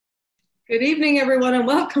Good evening, everyone, and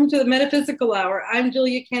welcome to the Metaphysical Hour. I'm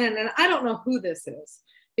Julia Cannon, and I don't know who this is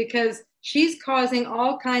because she's causing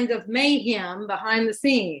all kinds of mayhem behind the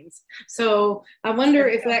scenes. So I wonder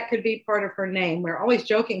if that could be part of her name. We're always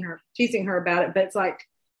teasing her about it, but it's like,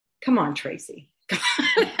 come on, Tracie.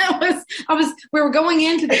 We were going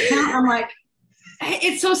into the count. I'm like, hey,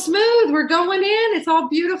 it's so smooth. We're going in. It's all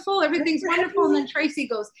beautiful. Everything's wonderful. And then Tracie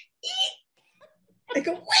goes, eek. I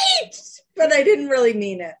go, wait, but I didn't really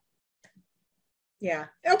mean it. Yeah.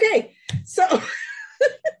 Okay. So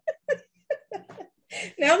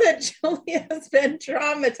now that Julia has been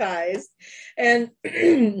traumatized, and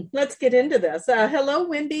let's get into this. Hello,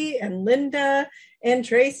 Wendy and Linda and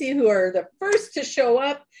Tracie, who are the first to show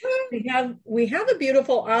up. We have a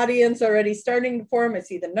beautiful audience already starting to form. I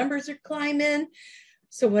see the numbers are climbing.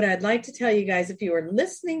 So what I'd like to tell you guys, if you are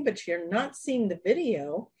listening, but you're not seeing the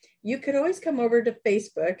video, you could always come over to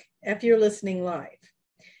Facebook if you're listening live.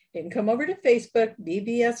 You can come over to Facebook,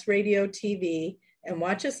 BBS Radio TV, and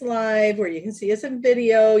watch us live, where you can see us in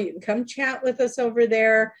video. You can come chat with us over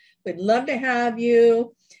there. We'd love to have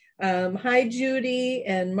you. Hi, Judy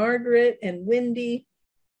and Margaret and Wendy.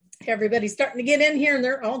 Everybody's starting to get in here, and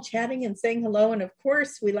they're all chatting and saying hello. And of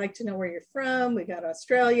course, we like to know where you're from. We got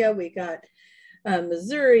Australia. We got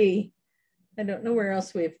Missouri. I don't know where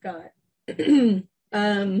else we've got. A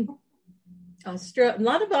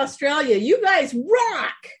lot of Australia. You guys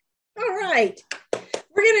rock. All right.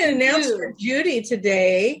 We're going to announce for Judy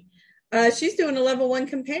today. She's doing a level 1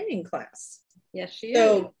 companion class. Yes, she is.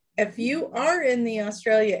 So if you are in the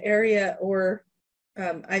Australia area, or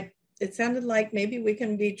it sounded like maybe we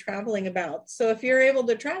can be traveling about. So if you're able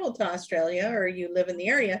to travel to Australia, or you live in the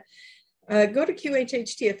area, go to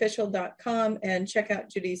qhhtofficial.com and check out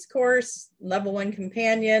Judy's course, level 1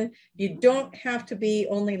 companion. You don't have to be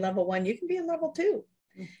only level 1. You can be a level 2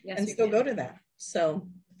 and still go to that. So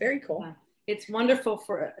very cool. Yeah. It's wonderful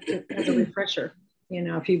as a refresher. You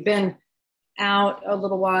know, if you've been out a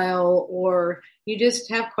little while, or you just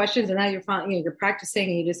have questions, and now you're practicing,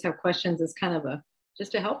 and you just have questions, it's kind of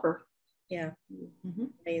just a helper. Yeah. Mm-hmm.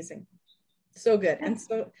 Amazing. So good. And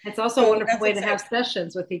so it's also a wonderful way to have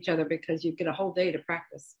sessions with each other, because you get a whole day to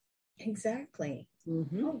practice. Exactly.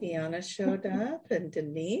 Mm-hmm. Oh, Deanna showed up, and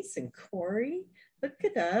Denise and Corey. Look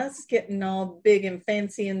at us getting all big and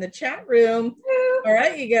fancy in the chat room. All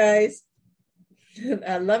right, you guys.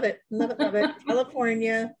 I love it. Love it. Love it.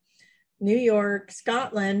 California, New York,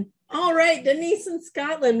 Scotland. All right, Denise in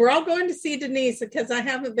Scotland. We're all going to see Denise, because I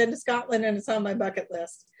haven't been to Scotland and it's on my bucket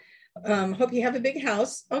list. Hope you have a big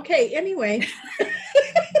house. Okay, anyway.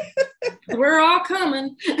 We're all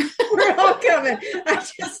coming. We're all coming. I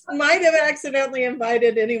just might have accidentally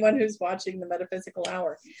invited anyone who's watching the Metaphysical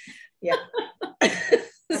Hour. Yeah.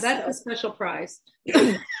 That's a special prize.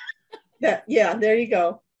 Yeah, there you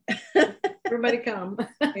go. Everybody come.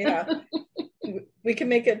 Yeah. We can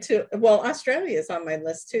make it to, well, Australia is on my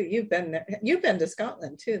list too. You've been to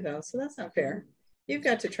Scotland too, though, so that's not fair. You've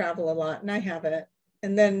got to travel a lot, and I haven't.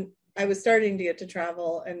 And then I was starting to get to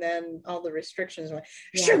travel, and then all the restrictions were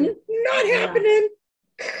not happening.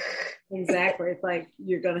 Exactly. It's like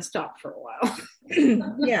you're going to stop for a while.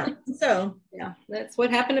 Yeah. So yeah, that's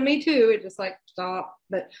what happened to me too. It just like stopped,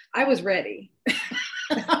 but I was ready.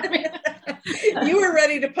 You were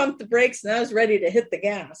ready to pump the brakes, and I was ready to hit the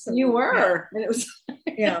gas. And, you were. And it was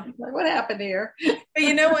yeah. Like, what happened here? But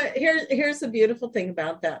you know what? Here's the beautiful thing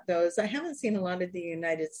about that, though, is I haven't seen a lot of the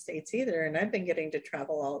United States either, and I've been getting to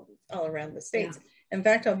travel all around the States. Yeah. In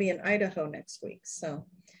fact, I'll be in Idaho next week, so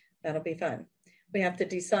that'll be fun. We have to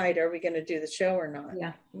decide, are we going to do the show or not?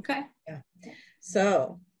 Yeah. Okay. Yeah.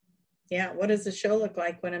 So, yeah, what does the show look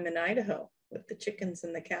like when I'm in Idaho with the chickens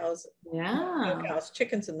and the cows? Yeah. No cows,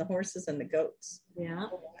 chickens and the horses and the goats. Yeah.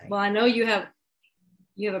 Well, I know you have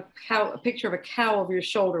a picture of a cow over your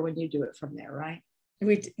shoulder when you do it from there, right?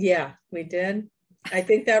 We did. I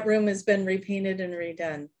think that room has been repainted and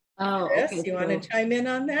redone. Oh, Chris, okay. You want to chime in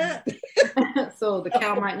on that? So the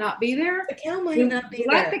cow might not be there? The cow might not be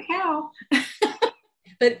there. Like the cow.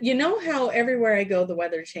 But you know how everywhere I go, the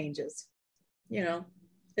weather changes. You know,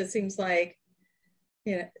 it seems like,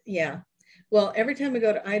 yeah. Well, every time I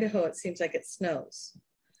go to Idaho, it seems like it snows.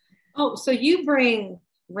 Oh, so you bring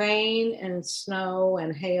rain and snow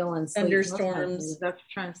and hail and sleet, thunderstorms. Is that what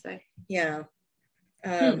you're trying to say? Yeah.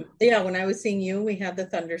 Yeah, when I was seeing you, we had the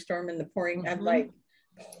thunderstorm and the pouring,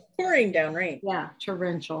 pouring down rain. Yeah,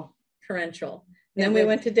 torrential. And then we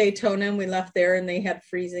went to Daytona, and we left there, and they had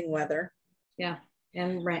freezing weather. Yeah,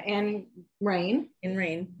 and rain.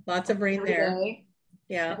 Lots of rain there. Day.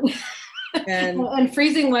 Yeah. And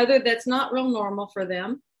freezing weather, that's not real normal for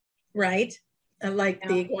them. Right. like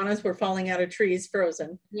the iguanas were falling out of trees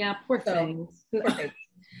frozen. Yeah, poor things. Poor things.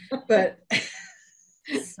 But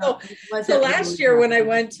so last year when I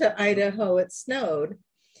went to Idaho, it snowed.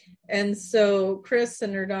 And so Chris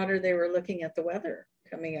and her daughter, they were looking at the weather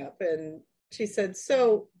coming up. And she said,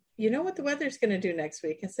 so you know what the weather's going to do next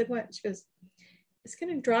week? I said, what? She goes, it's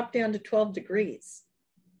going to drop down to 12 degrees.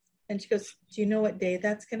 And she goes, do you know what day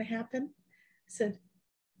that's going to happen? I said,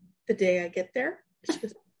 the day I get there. She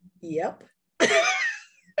goes, yep.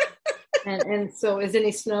 And so is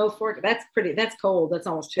any snow for that's cold. That's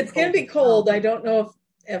almost too cold. It's going to be cold. I don't know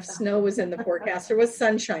if snow was in the forecast. There was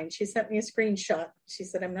sunshine. She sent me a screenshot. She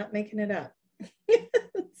said, I'm not making it up.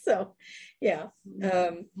 So, yeah.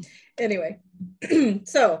 Anyway,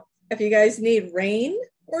 so if you guys need rain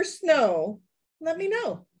or snow, let me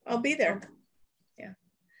know. I'll be there. Yeah.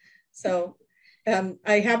 So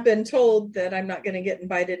I have been told that I'm not going to get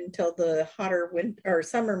invited until the hotter winter or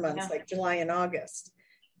summer months, like July and August,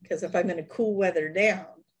 because if I'm in a cool weather down.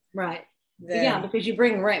 Right. Then, yeah, because you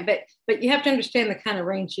bring rain, but you have to understand the kind of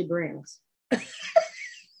rain she brings.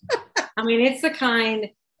 I mean, it's the kind,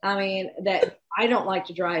 that I don't like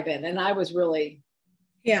to drive in. And I was really.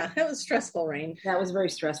 Yeah, that was stressful rain. That was very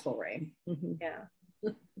stressful rain. Mm-hmm. Yeah,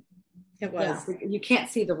 it was. Yeah, you can't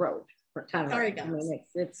see the road. Sorry, guys.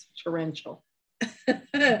 It's torrential. but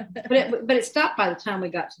it stopped by the time we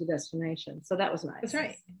got to the destination. So that was nice. That's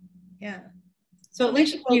right. Yeah. So at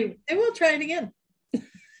least and we'll try it again.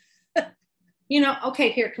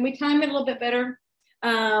 Okay, here, can we time it a little bit better?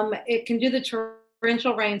 It can do the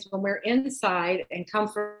torrential rains when we're inside and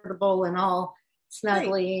comfortable and all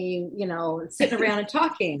snugly, sitting around and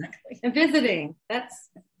talking and visiting.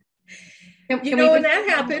 When that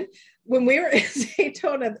happened, when we were in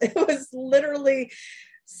Daytona, it was literally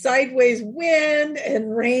sideways wind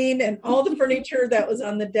and rain, and all the furniture that was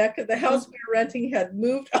on the deck of the house we were renting had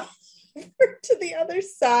moved over to the other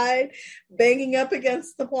side, banging up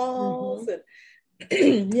against the walls. Mm-hmm.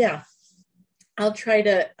 And yeah, I'll try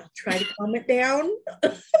to calm it down.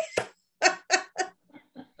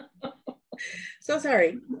 So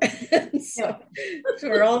sorry. So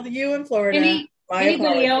for all of you in Florida,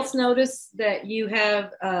 anybody else notice that you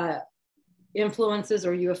have influences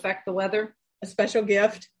or you affect the weather? A special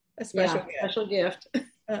gift. Special gift.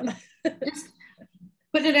 Just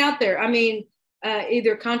putting it out there.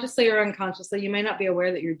 Either consciously or unconsciously, you may not be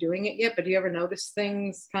aware that you're doing it yet, but do you ever notice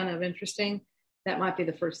things kind of interesting? That might be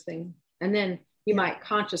the first thing. And then you might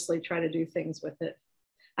consciously try to do things with it.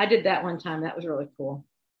 I did that one time. That was really cool.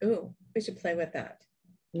 Ooh, we should play with that.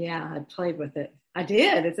 Yeah, I played with it. I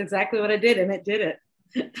did. It's exactly what I did, and it did it.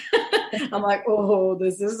 I'm like, oh,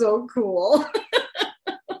 this is so cool.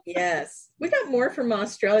 Yes. We got more from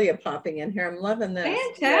Australia popping in here. I'm loving this.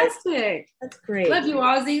 Fantastic. That's great. Love you,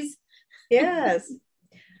 Aussies. Yes.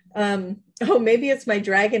 Maybe it's my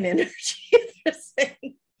dragon energy. Yes.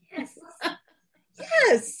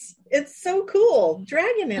 Yes. It's so cool.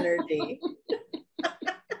 Dragon energy.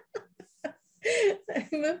 I'm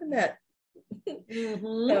moving that.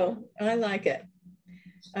 Mm-hmm. So I like it.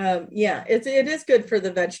 It is good for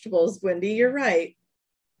the vegetables, Wendy. You're right.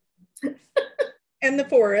 And the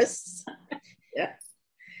forests. Yeah.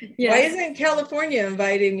 Why isn't California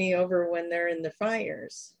inviting me over when they're in the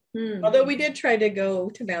fires? Although we did try to go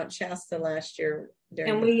to Mount Shasta last year.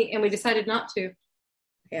 And we decided not to.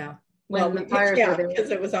 Yeah. When the fires were there.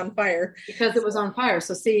 Because it was on fire. Because it was on fire.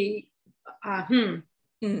 So see,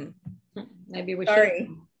 maybe we should.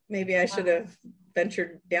 Maybe I should have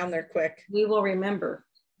ventured down there quick. We will remember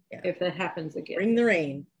if that happens again. Bring the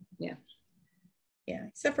rain. Yeah. Yeah.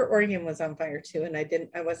 Except for Oregon was on fire too. And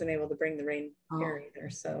I wasn't able to bring the rain here either.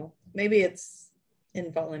 So maybe it's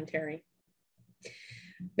involuntary.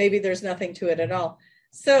 Maybe there's nothing to it at all.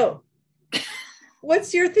 So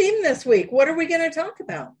what's your theme this week? What are we going to talk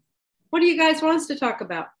about? What do you guys want us to talk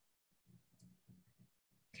about?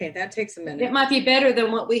 Okay, that takes a minute. It might be better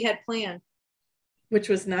than what we had planned. Which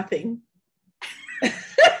was nothing.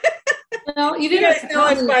 Well, you didn't know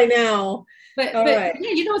us by now. But right.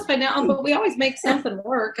 Yeah, you know us by now. But we always make something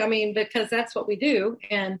work. Because that's what we do.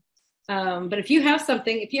 And but if you have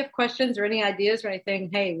questions or any ideas or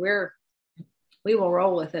anything, hey, we will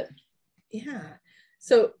roll with it. Yeah.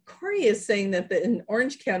 So Corey is saying that in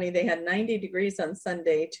Orange County, they had 90 degrees on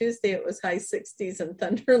Sunday. Tuesday, it was high 60s and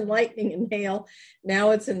thunder, lightning, and hail. Now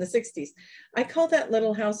it's in the 60s. I call that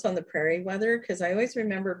Little House on the Prairie weather because I always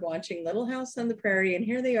remembered watching Little House on the Prairie. And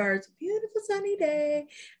here they are. It's a beautiful sunny day.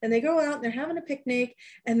 And they go out and they're having a picnic.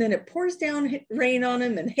 And then it pours down rain on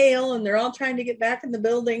them and hail. And they're all trying to get back in the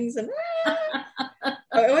buildings. And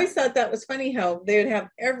I always thought that was funny how they would have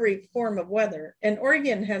every form of weather. And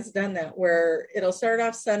Oregon has done that where it'll start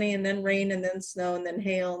off sunny and then rain and then snow and then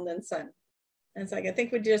hail and then sun. And it's like, I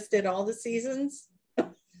think we just did all the seasons.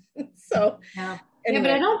 So, Yeah. Anyway.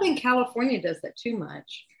 Yeah, but I don't think California does that too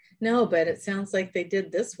much. No, but it sounds like they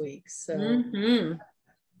did this week. So,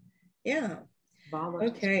 yeah.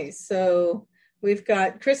 Okay, so we've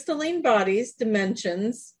got crystalline bodies,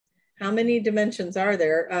 dimensions. How many dimensions are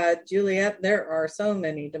there? Juliet, there are so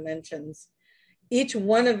many dimensions. Each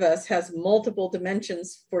one of us has multiple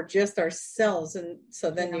dimensions for just ourselves. And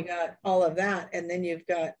so then you got all of that. And then you've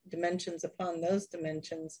got dimensions upon those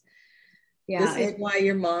dimensions. Yeah, this is why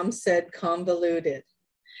your mom said convoluted.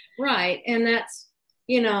 Right. And that's,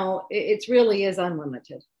 it really is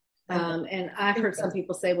unlimited. And I've heard some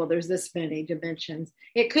people say, well, there's this many dimensions.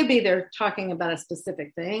 It could be they're talking about a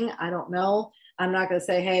specific thing. I don't know. I'm not going to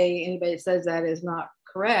say, hey, anybody that says that is not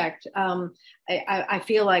correct. I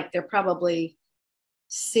feel like they're probably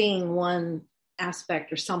seeing one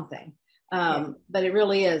aspect or something. But it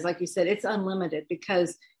really is, like you said, it's unlimited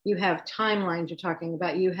because you have timelines you're talking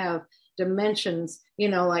about. You have dimensions,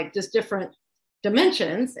 like just different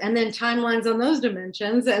dimensions, and then timelines on those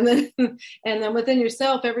dimensions, and then within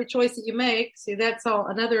yourself, every choice that you make, see, that's all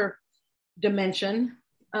another dimension.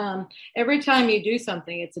 Every time you do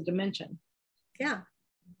something, it's a dimension. Yeah,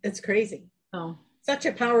 it's crazy. Oh, such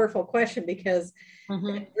a powerful question because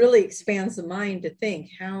it really expands the mind to think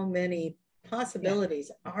how many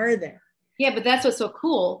possibilities are there. Yeah, but that's what's so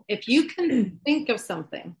cool. If you can think of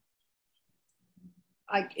something,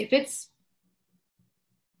 like if it's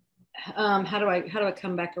how do I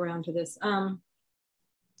come back around to this?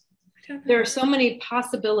 There are so many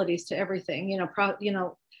possibilities to everything,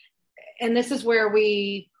 and this is where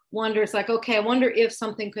we wonder. It's like, okay, I wonder if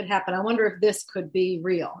something could happen. I wonder if this could be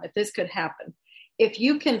real, if this could happen. If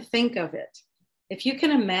you can think of it, if you can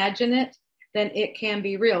imagine it, then it can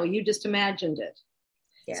be real. You just imagined it.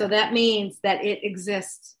 Yeah. So that means that it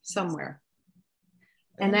exists somewhere.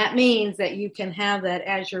 And that means that you can have that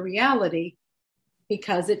as your reality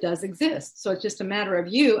because it does exist. So it's just a matter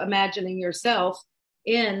of you imagining yourself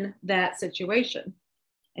in that situation,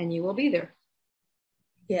 and you will be there.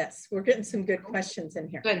 Yes, we're getting some good questions in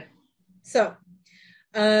here. Good. So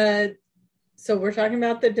we're talking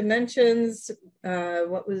about the dimensions.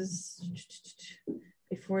 What was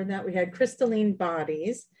before that? We had crystalline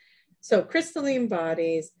bodies. So crystalline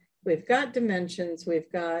bodies, we've got dimensions, we've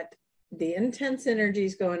got the intense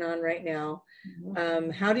energies going on right now.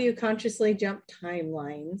 How do you consciously jump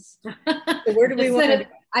timelines? So where do we want to?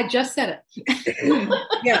 I just said it.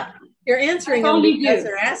 Yeah, you're answering them because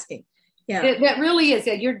they're asking. Yeah, that really is.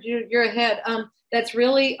 Yeah, you're ahead. That's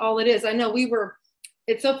really all it is. I know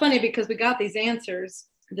it's so funny because we got these answers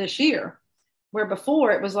this year, where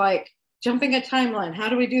before it was like jumping a timeline. How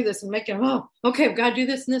do we do this? And making, okay, we've got to do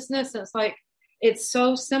this and this and this. And it's like, it's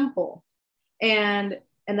so simple. And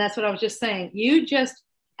that's what I was just saying. You just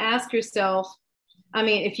ask yourself,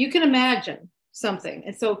 if you can imagine something.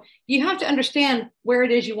 And so you have to understand where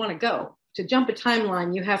it is you want to go. To jump a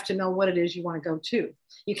timeline, you have to know what it is you want to go to.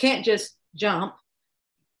 You can't just jump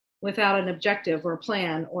without an objective or a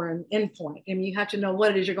plan or an endpoint. You have to know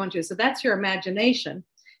what it is you're going to. So that's your imagination.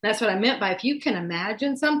 That's what I meant by if you can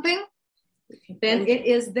imagine something, then it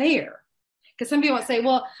is there. Because some people say,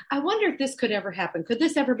 well, I wonder if this could ever happen. Could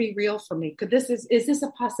this ever be real for me? Is this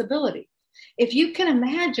a possibility? If you can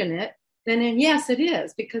imagine it, then yes, it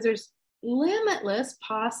is, because there's limitless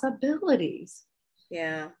possibilities.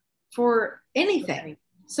 Yeah. For anything. Okay.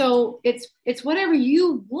 So it's whatever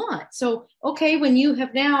you want. So, okay, when you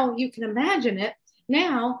can imagine it.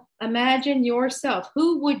 Now imagine yourself.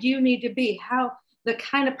 Who would you need to be? The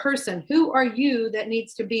kind of person, who are you that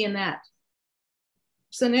needs to be in that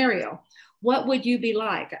scenario? What would you be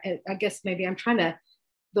like? I guess maybe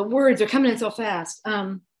the words are coming in so fast.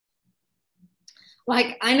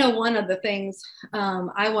 Like I know one of the things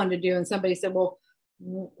I wanted to do, and somebody said, well,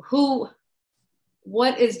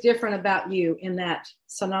 what is different about you in that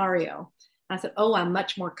scenario? I said, I'm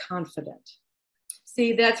much more confident.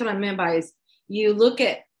 See, that's what I meant by is you look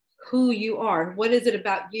at who you are. What is it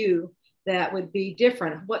about you that would be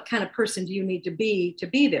different? What kind of person do you need to be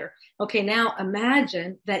there? Okay, now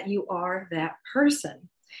imagine that you are that person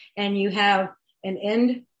and you have an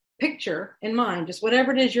end picture in mind, just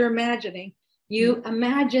whatever it is you're imagining. You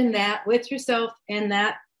imagine that with yourself in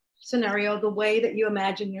that scenario, the way that you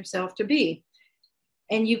imagine yourself to be.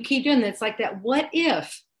 And you keep doing this like that. What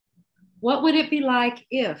if? What would it be like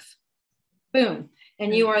if? Boom.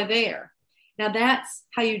 And you are there. Now that's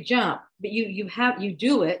how you jump. But you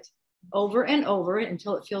do it over and over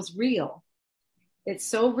until it feels real. It's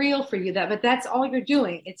so real for you but that's all you're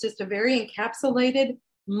doing. It's just a very encapsulated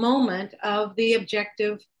moment of the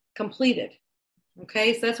objective completed.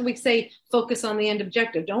 Okay, so that's what we say, focus on the end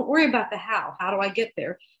objective. Don't worry about the how. How do I get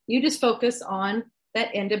there? You just focus on that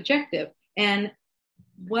end objective. And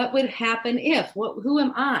what would happen if? Who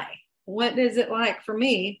am I? What is it like for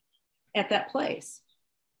me at that place?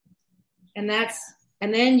 And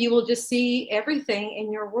then you will just see everything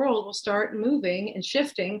in your world will start moving and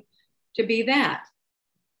shifting to be that.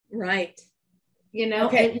 Right.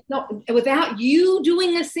 Okay. And without you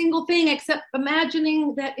doing a single thing except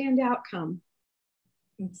imagining that end outcome.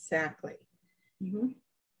 Exactly. Mm-hmm.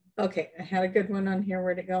 Okay, I had a good one on here.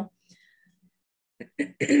 Where'd it go?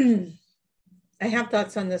 I have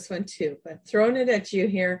thoughts on this one too, but throwing it at you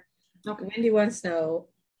here. Okay. Wendy wants to know,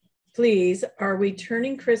 please, are we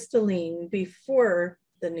turning crystalline before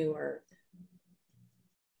the new earth?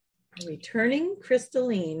 Are we turning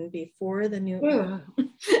crystalline before the new earth?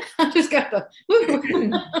 I just got the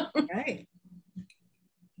right.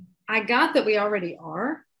 I got that we already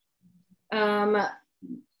are.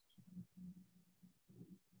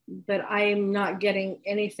 But I'm not getting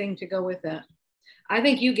anything to go with that. I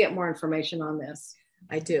think you get more information on this.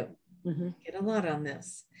 I do. Mm-hmm. Get a lot on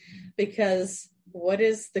this, because what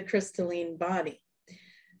is the crystalline body?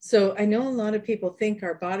 So I know a lot of people think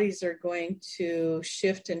our bodies are going to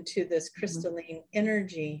shift into this crystalline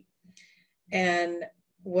energy. And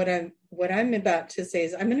what I'm about to say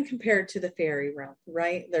is I'm going to compare it to the fairy realm,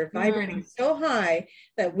 right? They're vibrating so high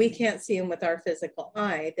that we can't see them with our physical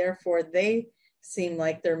eye. Therefore, they seem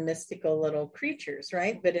like they're mystical little creatures,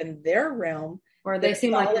 right? But in their realm, or they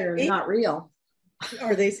seem like they're not real,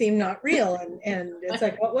 or they seem not real. And it's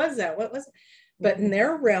like, what was that? What was it? But in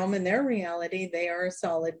their realm, in their reality, they are a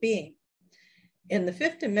solid being. In the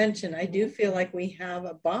fifth dimension, I do feel like we have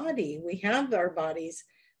a body. We have our bodies,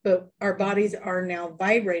 but our bodies are now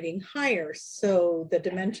vibrating higher. So the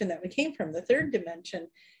dimension that we came from, the third dimension,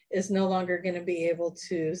 is no longer going to be able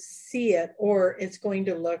to see it, or it's going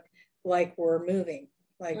to look like we're moving,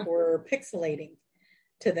 like we're pixelating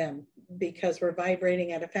to them, because we're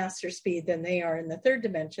vibrating at a faster speed than they are in the third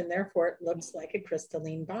dimension. Therefore, it looks like a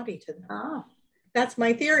crystalline body to them. Oh. That's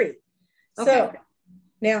my theory. Okay. So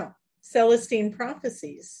now, Celestine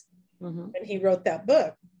Prophecies, when he wrote that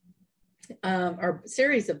book, or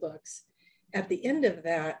series of books, at the end of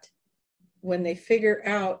that, when they figure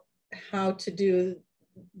out how to do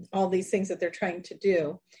all these things that they're trying to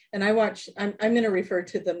do, and I'm going to refer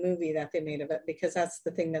to the movie that they made of it, because that's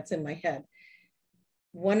the thing that's in my head.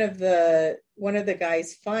 One of the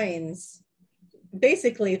guys finds,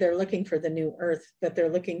 basically they're looking for the new earth, but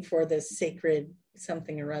they're looking for this sacred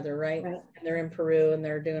something or other, right? And they're in Peru and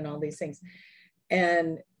they're doing all these things.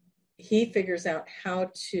 And he figures out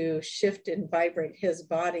how to shift and vibrate his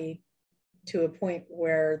body to a point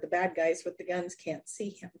where the bad guys with the guns can't see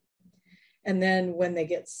him. And then when they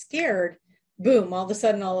get scared, boom, all of a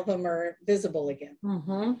sudden, all of them are visible again.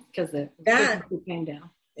 Because the frequency came down.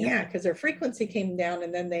 Yeah, because their frequency came down,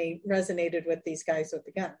 and then they resonated with these guys with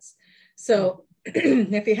the guns. So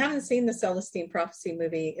if you haven't seen the Celestine Prophecy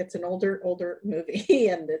movie, it's an older movie,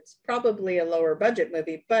 and it's probably a lower budget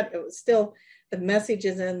movie, but it was still, the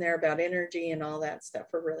messages in there about energy and all that stuff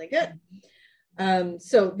are really good.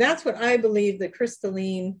 So that's what I believe the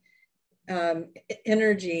crystalline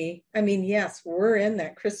energy. I mean, yes, we're in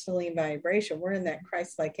that crystalline vibration. We're in that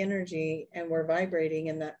Christ-like energy, and we're vibrating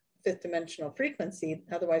in that fifth dimensional frequency.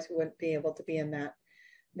 Otherwise, we wouldn't be able to be in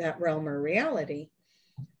that realm or reality.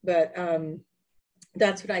 But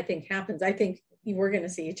that's what I think happens. I think we're going to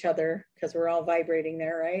see each other because we're all vibrating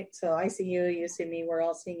there, right? So I see you, you see me, we're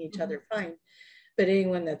all seeing each other fine. But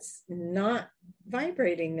anyone that's not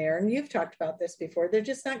vibrating there, and you've talked about this before, they're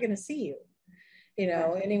just not going to see you. You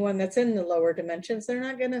know, anyone that's in the lower dimensions, they're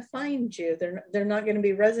not going to find you. They're not going to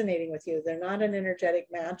be resonating with you. They're not an energetic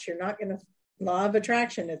match. You're not going to, law of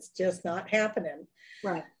attraction, it's just not happening.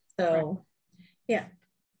 Right. So, yeah.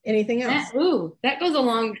 Anything else? That goes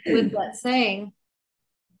along with that saying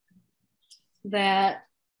that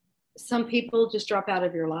some people just drop out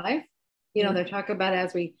of your life. You know, they talk about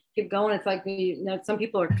as we keep going, it's like, some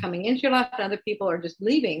people are coming into your life and other people are just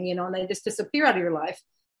leaving, and they just disappear out of your life.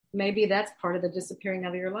 Maybe that's part of the disappearing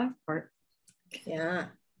out of your life part. Yeah.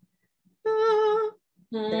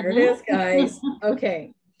 There it is, guys.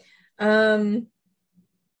 Okay.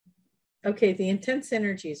 Okay, the intense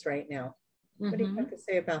energies right now. What do you have to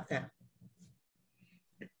say about that?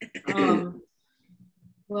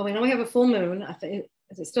 Well, we know we have a full moon. I think,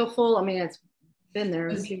 is it still full? I mean, it's been there.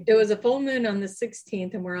 It was a full moon on the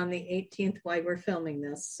 16th, and we're on the 18th while we're filming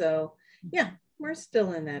this. So, yeah, we're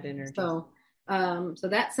still in that energy. So, So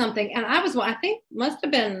that's something. And I think must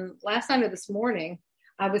have been last night or this morning.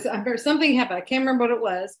 I heard something happen. I can't remember what it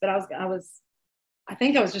was, but I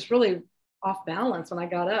think I was just really off balance when I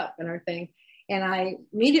got up and everything. And I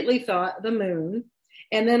immediately thought the moon.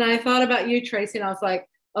 And then I thought about you, Tracie, and I was like,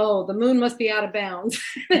 oh, the moon must be out of bounds.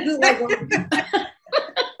 It's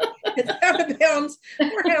out of bounds.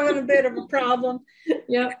 We're having a bit of a problem.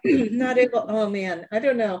 Yeah. Not able. Oh man, I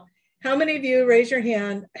don't know. How many of you, raise your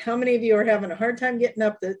hand, how many of you are having a hard time getting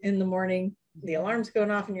up in the morning? The alarm's going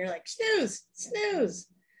off and you're like, snooze, snooze.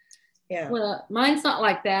 Yeah. Well, mine's not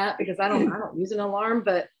like that because I don't use an alarm,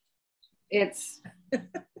 but it's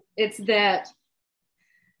that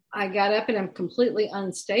I got up and I'm completely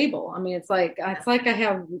unstable. I mean, it's like I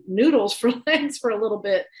have noodles for legs for a little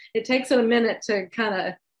bit. It takes it a minute to kind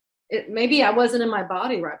of maybe I wasn't in my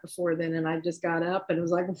body right before then, and I just got up and it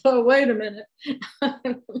was like, oh, wait a minute.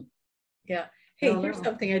 Yeah. Hey, here's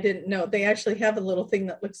something I didn't know. They actually have a little thing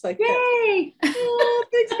that looks like Yay! That. Oh,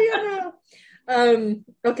 thanks, Fiona.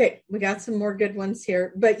 Okay, we got some more good ones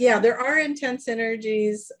here. But yeah, there are intense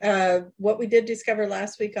energies. What we did discover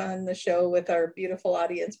last week on the show with our beautiful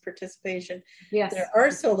audience participation. Yes. There are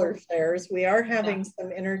solar flares. We are having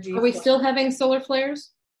some energy. Are we still having solar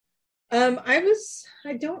flares?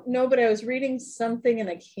 I don't know, but I was reading something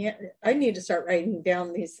and I need to start writing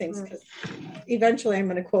down these things because eventually I'm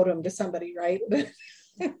going to quote them to somebody, right? But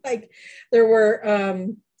like there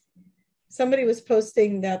were, somebody was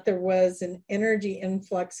posting that there was an energy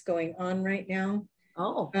influx going on right now.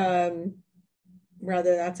 Oh.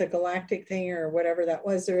 Rather that's a galactic thing or whatever that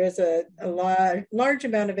was. There is a large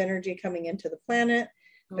amount of energy coming into the planet.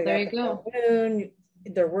 Well, there you go. Moon.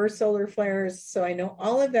 There were solar flares, so I know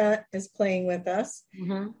all of that is playing with us,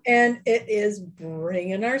 and it is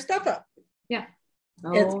bringing our stuff up. Yeah,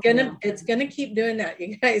 it's gonna keep doing that,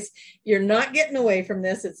 you guys. You're not getting away from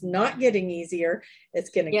this. It's not getting easier. It's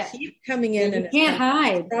gonna keep coming in, and you can't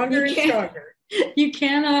hide. Stronger and stronger. You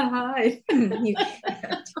cannot hide. You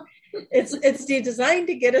can't. It's designed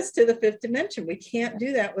to get us to the fifth dimension. We can't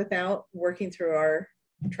do that without working through our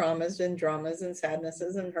traumas and dramas and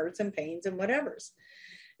sadnesses and hurts and pains and whatever's.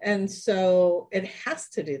 And so it has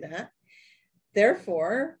to do that.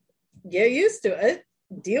 Therefore, get used to it,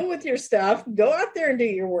 deal with your stuff, go out there and do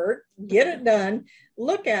your work, get it done,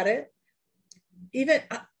 look at it. Even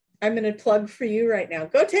I'm going to plug for you right now.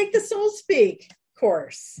 Go take the Soul Speak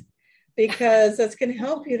course, because that's going to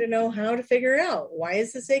help you to know how to figure out, why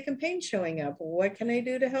is this ache and pain showing up? What can I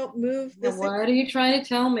do to help move this? What are you trying to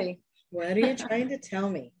tell me? What are you trying to tell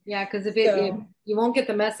me? Yeah, because if you won't get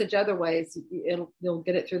the message other ways, you'll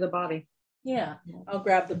get it through the body. Yeah, I'll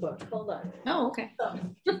grab the book. Hold on. Oh, okay.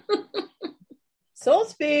 Soul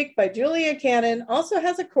Speak by Julia Cannon also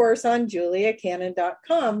has a course on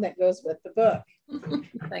juliacannon.com that goes with the book.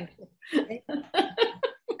 Thank you.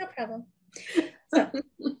 No problem. So,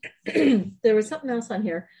 there was something else on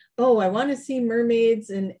here. Oh, I want to see mermaids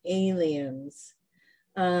and aliens.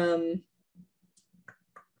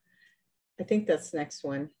 I think that's the next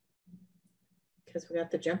one, because we got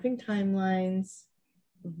the jumping timelines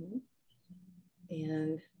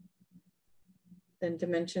and then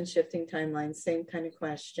dimension shifting timelines, same kind of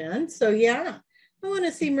question. So yeah, I want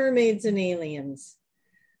to see mermaids and aliens.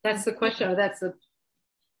 That's the question, or that's the...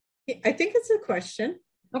 I think it's a question.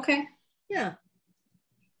 Okay. Yeah.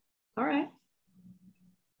 All right.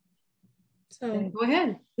 So go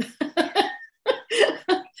ahead.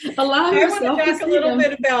 Allow yourself I want to talk a little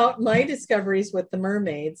bit about my discoveries with the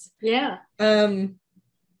mermaids. Yeah.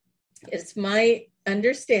 It's my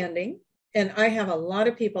understanding, and I have a lot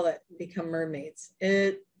of people that become mermaids.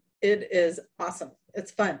 It is awesome.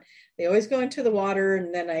 It's fun. They always go into the water,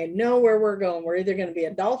 and then I know where we're going. We're either going to be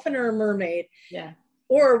a dolphin or a mermaid. Yeah.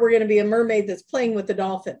 Or we're going to be a mermaid that's playing with the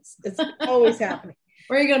dolphins. It's always happening.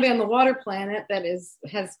 Or you're going to be on the water planet that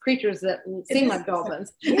has creatures that seem like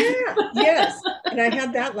dolphins. Yeah, yes. And I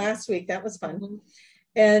had that last week. That was fun.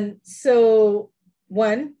 And so,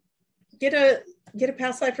 one, get a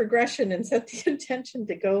past life regression and set the intention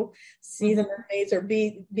to go see the mermaids or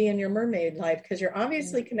be in your mermaid life, because you're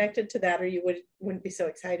obviously connected to that, or you wouldn't be so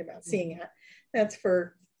excited about seeing it. That's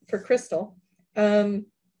for Crystal.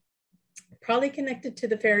 Probably connected to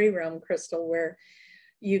the fairy realm, Crystal, where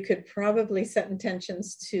you could probably set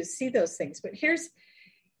intentions to see those things. But here's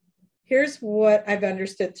what I've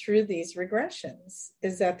understood through these regressions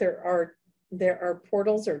is that there are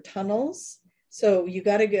portals or tunnels. So you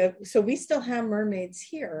got to go. So we still have mermaids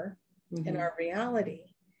here in our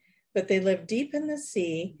reality, but they live deep in the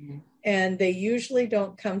sea, and they usually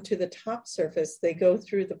don't come to the top surface. They go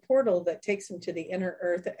through the portal that takes them to the inner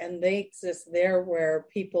earth, and they exist there where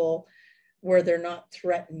they're not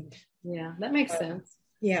threatened Yeah, that makes sense.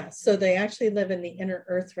 Yeah, so they actually live in the inner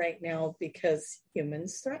earth right now because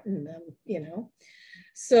humans threaten them,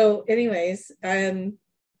 So anyways,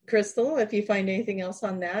 Crystal, if you find anything else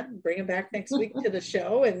on that, bring it back next week to the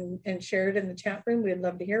show and share it in the chat room. We'd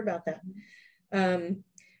love to hear about that.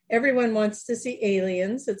 Everyone wants to see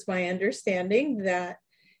aliens. It's my understanding that,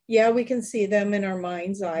 yeah, we can see them in our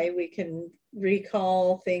mind's eye. We can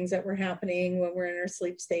recall things that were happening when we're in our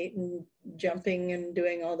sleep state and jumping and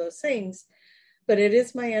doing all those things. But it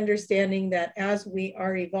is my understanding that as we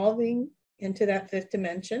are evolving into that fifth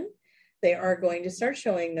dimension, they are going to start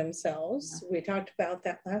showing themselves. We talked about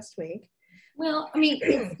that last week. Well, I mean,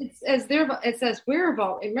 it's as we're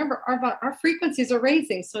evolving. Remember, our frequencies are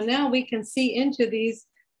raising, so now we can see into these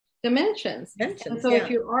dimensions. And so if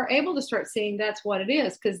you are able to start seeing, that's what it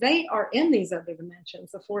is, because they are in these other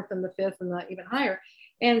dimensions, the fourth and the fifth and the even higher.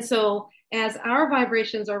 And so as our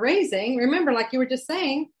vibrations are raising, remember, like you were just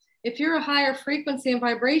saying, if you're a higher frequency and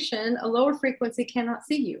vibration, a lower frequency cannot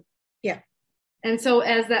see you. Yeah. And so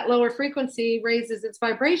as that lower frequency raises its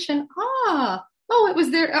vibration, it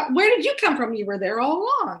was there. Where did you come from? You were there all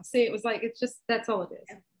along. See, it was like, it's just, that's all it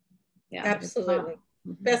is. Yeah, absolutely.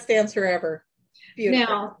 Best answer ever. Beautiful.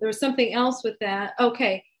 Now, there was something else with that.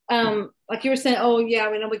 Okay. Like you were saying, we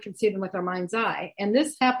know we can see them with our mind's eye. And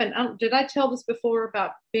this happened. Did I tell this before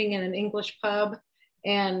about being in an English pub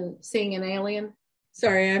and seeing an alien?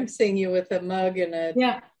 Sorry, I'm seeing you with a mug and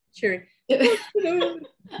a cheering.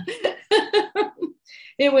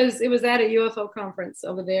 It was at a UFO conference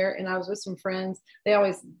over there, and I was with some friends. They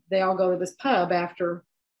all go to this pub after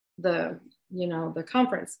the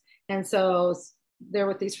conference, and so they're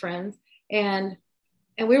with these friends, and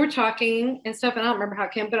we were talking and stuff. And I don't remember how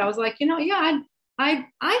it came, but I was like, I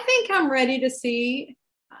think I'm ready to see.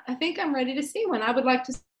 I think I'm ready to see one. I would like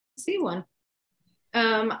to see one.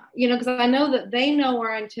 Because I know that they know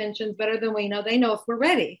our intentions better than we know. They know if we're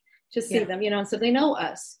ready to see them, and so they know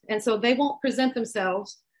us. And so they won't present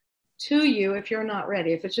themselves to you if you're not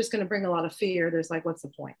ready. If it's just going to bring a lot of fear, there's like, what's the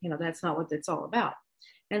point? That's not what it's all about.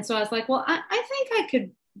 And so I was like, well, I think I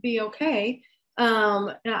could be okay.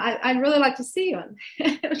 I'd really like to see one.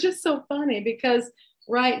 It was just so funny because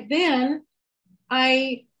right then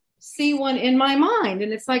I see one in my mind,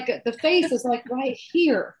 and it's like the face is like right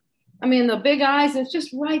here. I mean, the big eyes, it's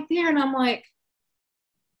just right there. And I'm like,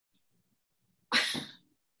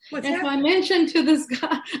 so I mentioned to this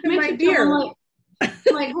guy, my dear, I'm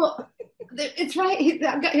like, well, it's right. He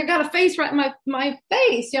got a face right in my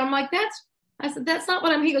face. I'm like, I said, that's not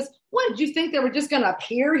what he goes, what, did you think they were just going to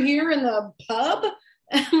appear here in the pub?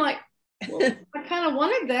 And I'm like, well, I kind of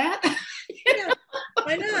wanted that. Yeah,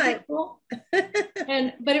 why not?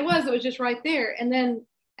 But it was just right there. And then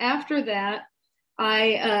after that,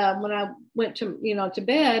 when I went to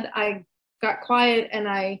bed, I got quiet and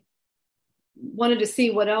I wanted to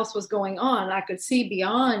see what else was going on. I could see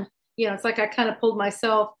beyond, it's like I kind of pulled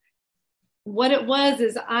myself. What it was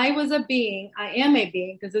is I am a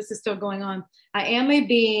being, because this is still going on. I am a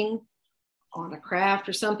being on a craft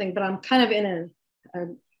or something, but I'm kind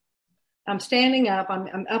of I'm standing up,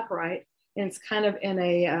 I'm upright, and it's kind of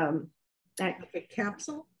in like a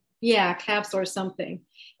capsule? Yeah, capsule or something.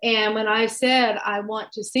 And when I said I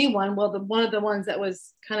want to see one, well, one of the ones that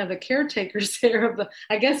was kind of the caretakers there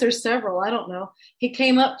I guess there's several, I don't know. He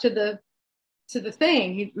came up to the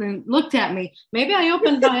thing. He looked at me. Maybe I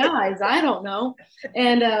opened my eyes. I don't know.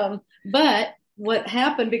 And but what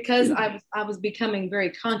happened, because I was becoming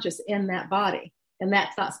very conscious in that body, and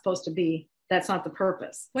that's not supposed to be. That's not the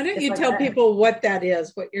purpose. Why don't you tell people what that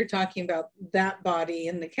is, what you're talking about, that body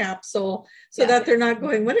in the capsule, so that they're not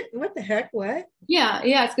going, what the heck, what? Yeah,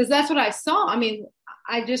 it's because that's what I saw. I mean,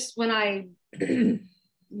 I just, when I,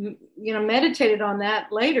 meditated on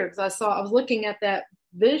that later, because I was looking at that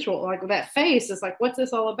visual, like that face, it's like, what's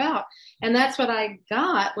this all about? And that's what I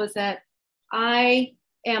got, was that I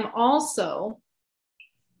am also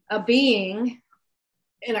a being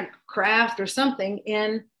in a craft or something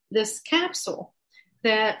in this capsule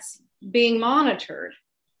that's being monitored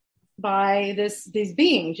by these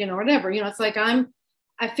beings, whatever, it's like I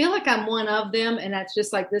feel like I'm one of them, and that's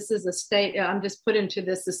just like, this is a state, I'm just put into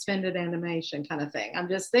this suspended animation kind of thing. I'm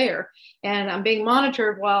just there, and I'm being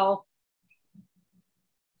monitored while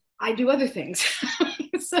I do other things.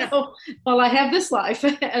 So while I have this life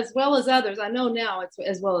as well as others, I know now it's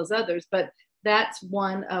as well as others, but that's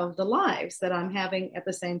one of the lives that I'm having at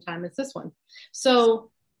the same time as this one.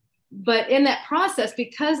 So, but in that process,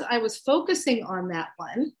 because I was focusing on that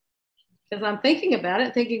one, because I'm thinking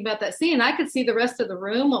about that scene, I could see the rest of the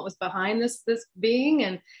room, what was behind this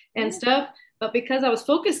being and stuff. But because I was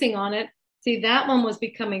focusing on it, see, that one was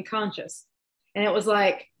becoming conscious. And it was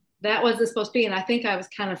like, that wasn't supposed to be. And I think I was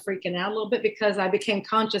kind of freaking out a little bit because I became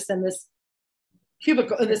conscious in this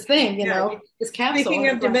cubicle, this thing, this capsule. Speaking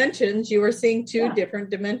of dimensions, you were seeing two different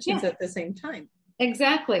dimensions at the same time.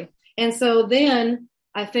 Exactly. And so then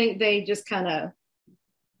I think they just kind of,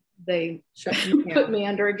 they put me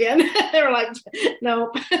under again. They were like,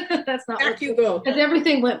 no, that's not back you go. Because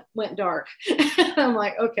everything went dark. I'm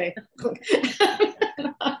like, okay.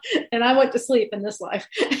 And I went to sleep in this life.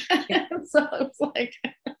 So it's like,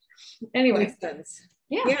 anyway. Makes sense.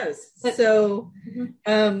 Yeah. Yes. So,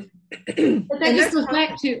 but that just goes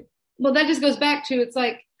back to, it's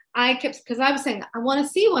like, because I was saying, I want to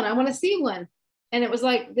see one. And it was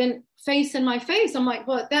like, then face in my face. I'm like,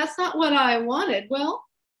 well, that's not what I wanted. Well,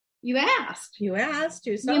 you asked, you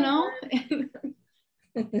saw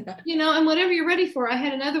and whatever you're ready for. I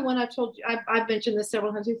had another one. I told you, I've mentioned this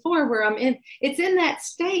several times before, where it's in that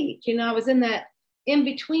state, I was in that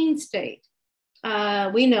in-between state.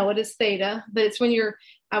 We know it as theta, but it's when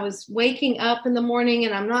I was waking up in the morning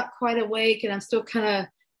and I'm not quite awake and I'm still kind of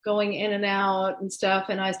going in and out and stuff.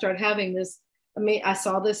 And I started having this, I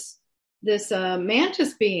saw this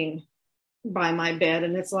mantis being by my bed,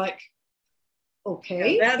 and it's like,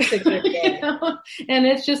 okay, that's a good day. And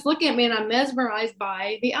it's just looking at me, and I'm mesmerized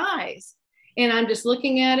by the eyes, and I'm just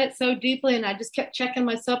looking at it so deeply, and I just kept checking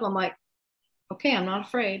myself. I'm like, okay, I'm not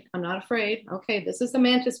afraid. Okay, this is the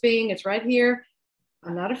mantis being. It's right here.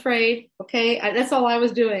 I'm not afraid. Okay, that's all I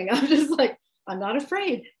was doing. I was just like, I'm not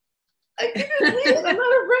afraid. I'm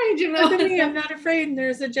not afraid. Look at me, I'm not afraid. And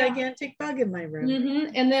there's a gigantic bug in my room.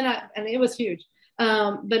 Mm-hmm. And then it was huge.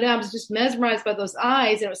 But I was just mesmerized by those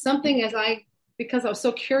eyes. And it was something because I was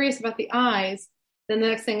so curious about the eyes, then the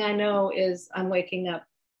next thing I know is I'm waking up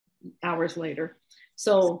hours later.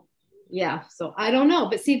 So, so I don't know.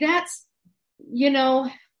 But see, that's,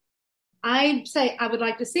 I say I would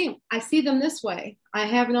like to see them. I see them this way. I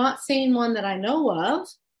have not seen one that I know of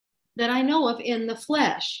in the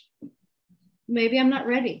flesh. Maybe I'm not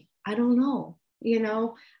ready. I don't know,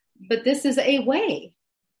 but this is a way.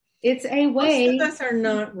 It's a way. Most of us are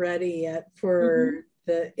not ready yet for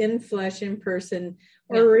the in-flesh, in-person,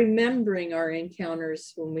 or remembering our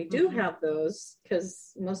encounters when we do have those,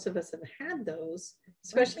 because most of us have had those,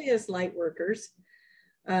 especially as light workers.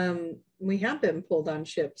 We have been pulled on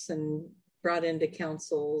ships and brought into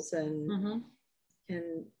councils and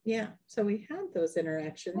so we had those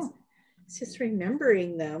interactions. It's just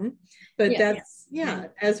remembering them. But that's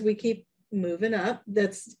as we keep moving up,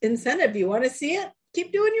 that's incentive. You want to see it?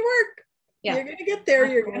 Keep doing your work. You're going to get there.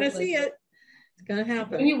 You're going to see it. It's going to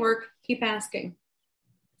happen. When you work, keep asking,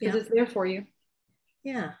 because it's there for you.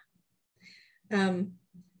 Yeah.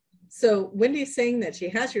 So Wendy's saying that she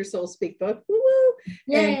has your Soul Speak book. Woo-woo.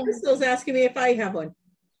 And Crystal's asking me if I have one.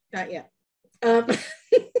 Not yet. No book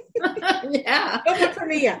for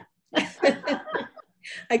me yet.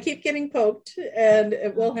 I keep getting poked, and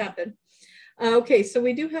it will happen. Okay, so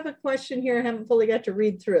we do have a question here. I haven't fully got to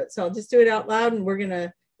read through it, so I'll just do it out loud, and we're going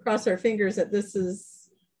to cross our fingers that this is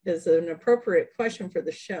an appropriate question for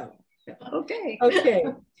the show. Okay.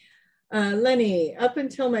 Lenny, up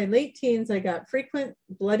until my late teens, I got frequent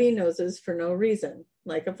bloody noses for no reason,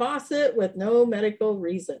 like a faucet with no medical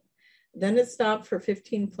reason. Then it stopped for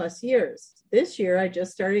 15 plus years. This year, I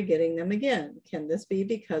just started getting them again. Can this be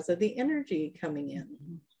because of the energy coming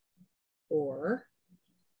in? Or?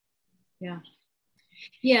 And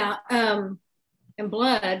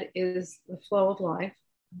blood is the flow of life.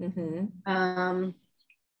 In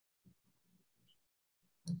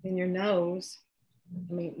your nose,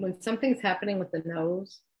 when something's happening with the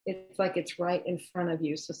nose, it's like it's right in front of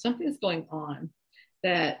you. So something's going on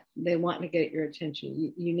that they want to get your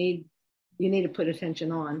attention. You need to put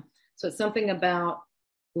attention on. So it's something about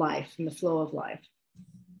life and the flow of life.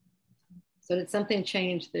 So did something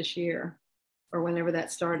change this year, or whenever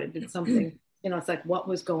that started? Did something, it's like, what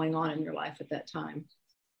was going on in your life at that time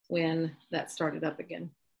when that started up again?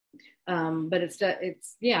 But it's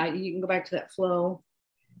you can go back to that flow.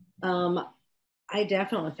 I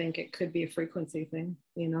definitely think it could be a frequency thing,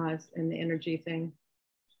 as in the energy thing.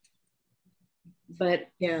 But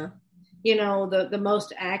the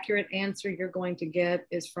most accurate answer you're going to get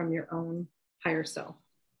is from your own higher self.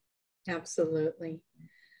 Absolutely.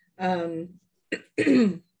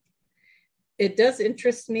 It does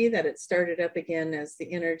interest me that it started up again as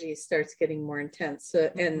the energy starts getting more intense.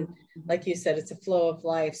 So, and like you said, it's a flow of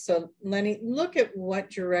life. So Lenny, look at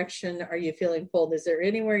what direction are you feeling pulled? Is there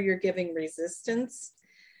anywhere you're giving resistance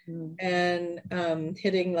and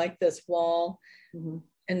hitting like this wall and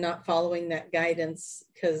not following that guidance?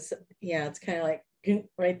 Because it's kind of like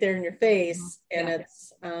right there in your face. And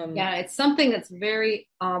it's it's something that's very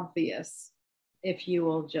obvious. if you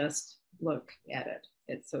will just look at it.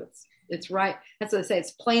 It's right. That's what I say.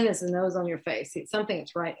 It's plain as the nose on your face. It's something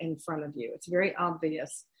that's right in front of you. It's very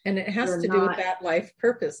obvious. And it has to do with that life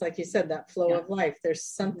purpose. Like you said, that flow of life. There's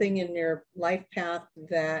something in your life path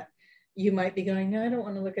that you might be going, no, I don't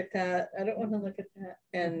want to look at that. I don't want to look at that.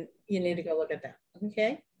 And you need to go look at that.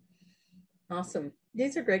 Okay. Awesome.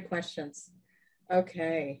 These are great questions.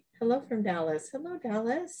 Okay. Hello from Dallas. Hello,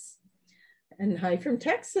 Dallas. And hi from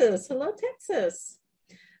Texas. Hello, Texas.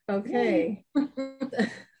 Okay.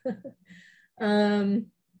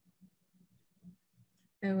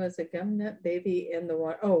 It was a gumnut baby in the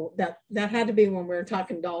water. Oh, that had to be when we were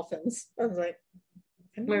talking dolphins. I was like,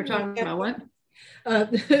 we were talking about what?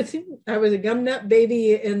 I was a gumnut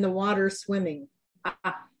baby in the water swimming.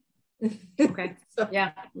 Okay. So,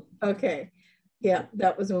 yeah. Okay. Yeah,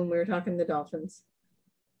 that was when we were talking the dolphins.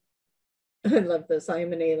 I love this. I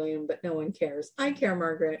am an alien, but no one cares. I care,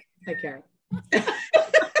 Margaret. I care.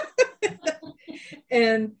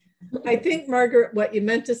 And I think, Margaret, what you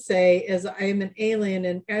meant to say is I am an alien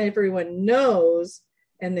and everyone knows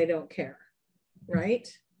and they don't care.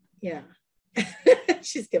 Right? Yeah.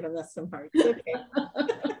 She's giving us some hearts. Okay.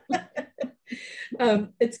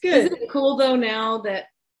 It's good. Isn't it cool though now that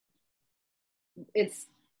it's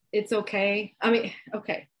okay? I mean,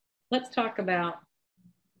 okay. Let's talk about,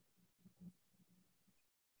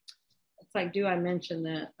 it's like, do I mention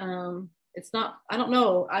that? It's not, I don't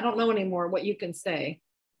know anymore what you can say.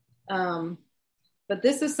 But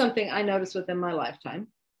this is something I noticed within my lifetime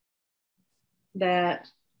that,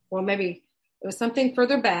 well, maybe it was something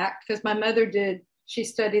further back because my mother she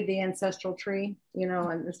studied the ancestral tree,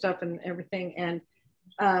 and stuff and everything. And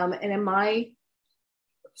in my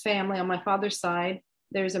family, on my father's side,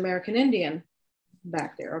 there's American Indian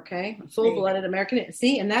back there. Okay. Full-blooded American Indian.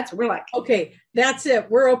 See, and we're like, okay, that's it.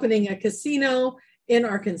 We're opening a casino in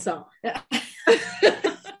Arkansas.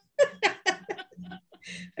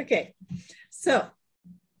 Okay. So,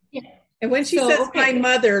 yeah. And when she says my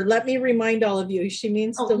mother, let me remind all of you, she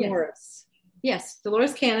means Dolores. Yes,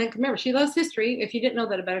 Dolores Cannon. Remember, she loves history. If you didn't know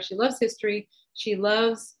that about her, she loves history. She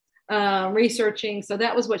loves researching. So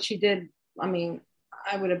that was what she did. I mean,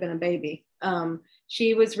 I would have been a baby.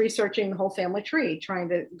 She was researching the whole family tree, trying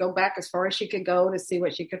to go back as far as she could go to see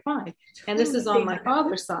what she could find. And this is on my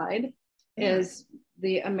father's side, is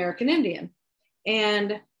the American Indian.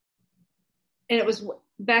 And it was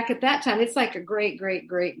back at that time, it's like a great, great,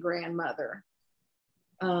 great grandmother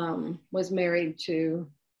was married to,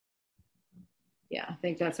 I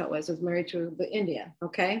think that's how it was married to the Indian.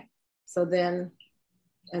 Okay. So then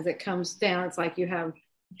as it comes down, it's like you have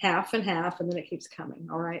half and half, and then it keeps coming.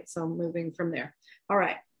 All right. So moving from there. All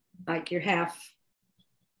right. Like you're half,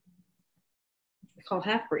 called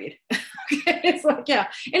half breed. Okay. It's like, yeah.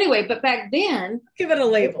 Anyway, but back then, give it a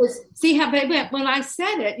label. See how when I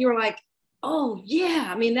said it, you were like, oh yeah.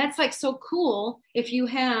 I mean, that's like so cool if you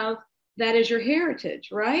have that as your heritage,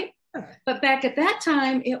 right? But back at that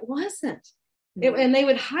time, it wasn't. And they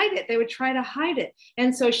would hide it. They would try to hide it.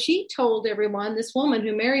 And so she told everyone, this woman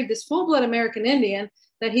who married this full-blood American Indian,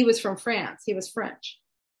 that he was from France. He was French.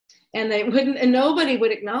 And and nobody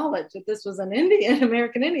would acknowledge that this was an Indian,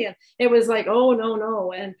 American Indian. It was like, oh,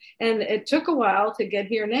 no. And it took a while to get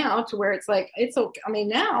here now to where it's like, it's okay. I mean,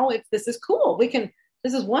 now this is cool.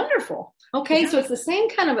 This is wonderful. Okay. Yeah. So it's the same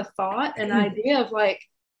kind of a thought and idea of like,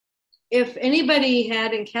 if anybody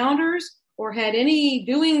had encounters or had any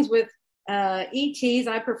doings with ETs,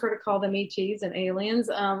 I prefer to call them ETs and aliens,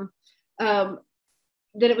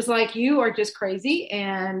 that it was like, you are just crazy.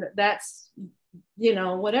 And that's,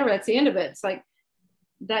 whatever, that's the end of it. It's like,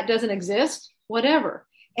 that doesn't exist, whatever.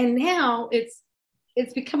 And now it's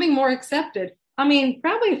becoming more accepted. I mean,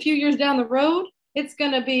 probably a few years down the road, it's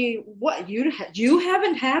going to be, what, you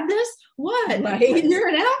haven't had this? What? Right. You're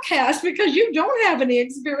an outcast because you don't have any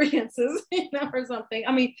experiences, or something.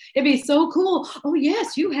 I mean, it'd be so cool. Oh,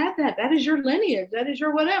 yes, you have that. That is your lineage. That is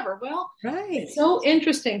your whatever. Well, right. It's so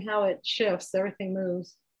interesting how it shifts. Everything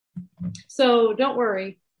moves. So don't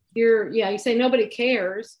worry. You say nobody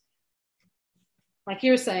cares. Like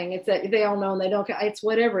you're saying, it's that they all know and they don't care. It's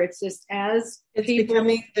whatever. It's just it's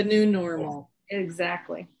becoming the new normal.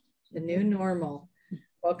 Exactly. The new normal.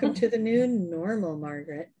 Welcome to the new normal,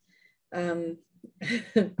 Margaret.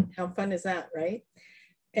 How fun is that, right?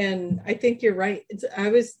 And I think you're right. I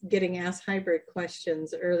was getting asked hybrid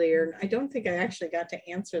questions earlier. I don't think I actually got to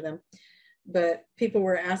answer them, but people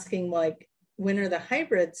were asking like, when are the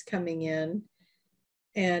hybrids coming in?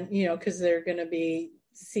 And, because they're going to be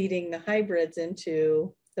seeding the hybrids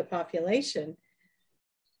into the population.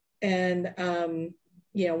 And,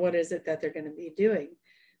 what is it that they're going to be doing?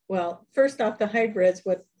 Well, first off, the hybrids,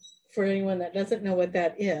 what for anyone that doesn't know what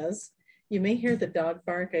that is, you may hear the dog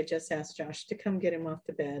bark. I just asked Josh to come get him off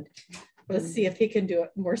the bed. Let's see if he can do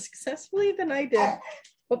it more successfully than I did.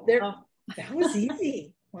 Oh, there. Oh. That was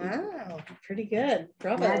easy. Wow. Pretty good.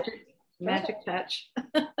 Bravo. Magic touch.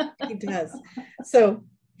 He does. So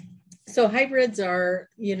hybrids are,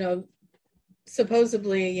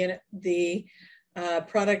 supposedly, the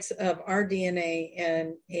products of our DNA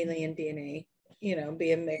and alien DNA,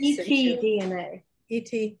 being mixed. ET DNA.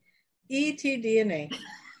 ET DNA.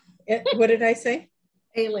 What did I say?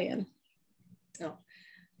 Alien. Oh,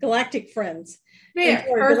 galactic friends. There,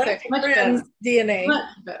 perfect. Much friends better. DNA. Much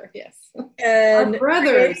better, yes. And our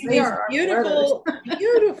brothers. They are beautiful,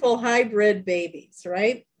 beautiful hybrid babies,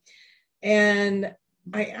 right? And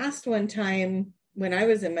I asked one time when I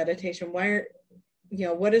was in meditation,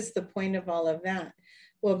 what is the point of all of that?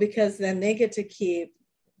 Well, because then they get to keep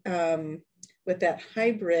with that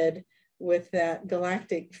hybrid, with that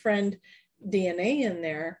galactic friend DNA in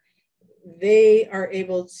there, they are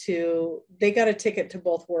able to, they got a ticket to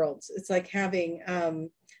both worlds. It's like having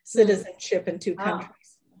citizenship in two countries.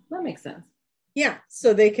 That makes sense. Yeah.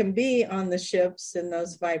 So they can be on the ships and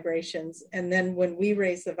those vibrations. And then when we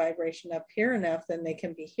raise the vibration up here enough, then they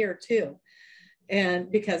can be here too.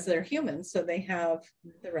 And because they're humans, so they have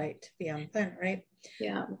the right to be on the planet, right?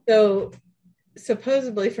 Yeah. So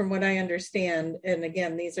supposedly, from what I understand, and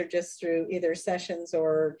again, these are just through either sessions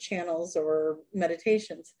or channels or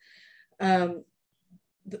meditations,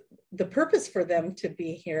 the purpose for them to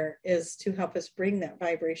be here is to help us bring that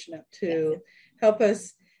vibration up, to help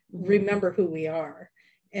us remember who we are.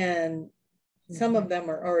 And some of them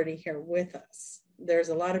are already here with us. There's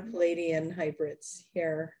a lot of Palladian hybrids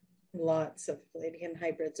here, lots of Palladian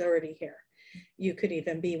hybrids already here. You could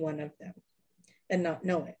even be one of them and not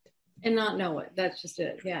know it. And not know it. That's just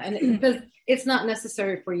it. Yeah. And because it's not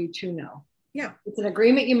necessary for you to know. Yeah. It's an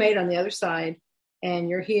agreement you made on the other side, and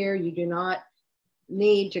you're here. You do not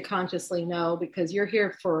need to consciously know, because you're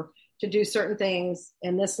here to do certain things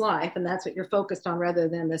in this life, and that's what you're focused on rather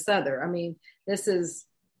than this other. I mean, this is,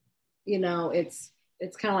 it's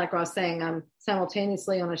kind of like what I was saying, I'm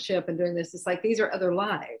simultaneously on a ship and doing this. It's like, these are other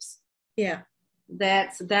lives. Yeah.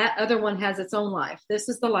 That other one has its own life. This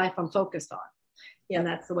is the life I'm focused on. Yeah. And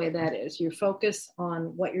that's the way that is. You focus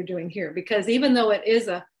on what you're doing here, because even though it is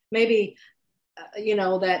maybe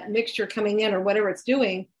that mixture coming in or whatever it's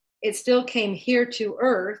doing, it still came here to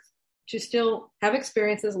Earth to still have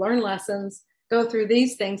experiences, learn lessons, go through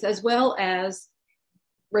these things, as well as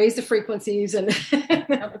raise the frequencies. And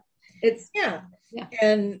it's yeah.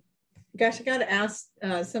 And gosh, I got to ask.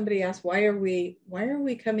 Somebody asked, why are we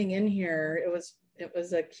coming in here? It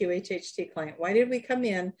was a QHHT client. Why did we come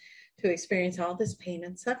in to experience all this pain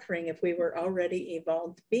and suffering if we were already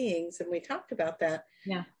evolved beings? And we talked about that.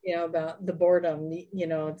 Yeah. About the boredom.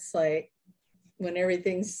 It's like when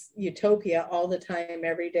everything's utopia all the time,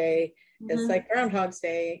 every day. It's like Groundhog's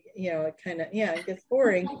Day, it kind of, it gets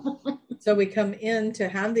boring. So we come in to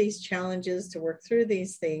have these challenges, to work through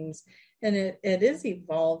these things. And it is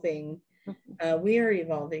evolving. We are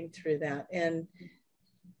evolving through that. And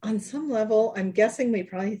on some level, I'm guessing we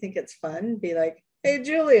probably think it's fun. Be like, hey,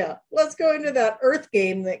 Julia, let's go into that Earth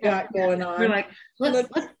game that got going on. We're like,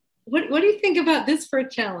 what do you think about this for a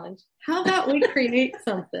challenge? How about we create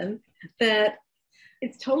something that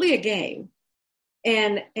it's totally a game,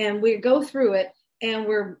 and we go through it, and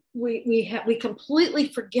we completely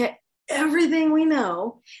forget everything we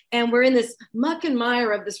know, and we're in this muck and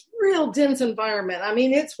mire of this real dense environment. I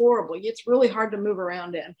mean, it's horrible. It's really hard to move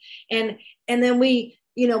around in, and then we,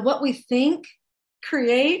 what we think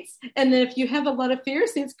creates, and then if you have a lot of fear,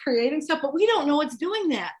 see, it's creating stuff, but we don't know it's doing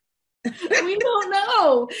that. We don't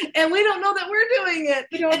know, and we don't know that we're doing it.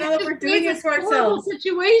 We don't know that we're doing it for ourselves.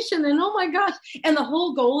 Situation, and oh my gosh! And the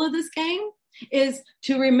whole goal of this game is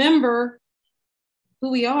to remember who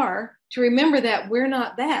we are, to remember that we're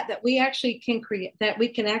not that we actually can create, that we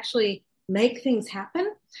can actually make things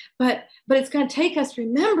happen. But it's going to take us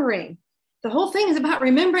remembering. The whole thing is about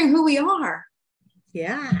remembering who we are.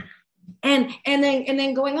 Yeah. And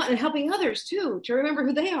then going on and helping others too to remember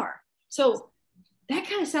who they are. So that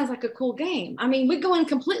kind of sounds like a cool game. I mean, we go in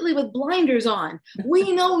completely with blinders on.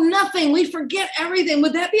 We know nothing. We forget everything.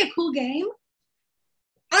 Would that be a cool game?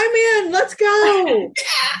 I'm in. Let's go.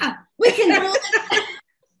 Yeah, we can do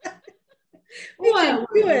it. We can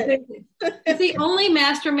do it. See, only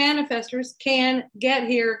master manifestors can get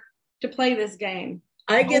here to play this game.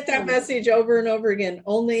 I get that message over and over again.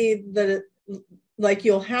 Only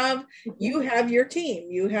you have your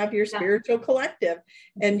team, you have your spiritual collective,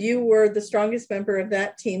 and you were the strongest member of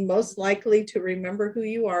that team, most likely to remember who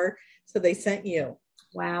you are. So they sent you.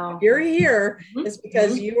 Wow. If you're here, Mhm. it's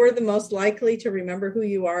because you are the most likely to remember who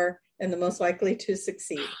you are and the most likely to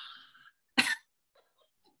succeed.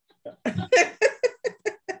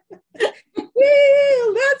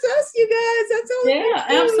 Well, that's us, you guys. That's all. Yeah,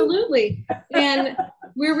 absolutely. And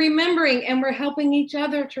we're remembering and we're helping each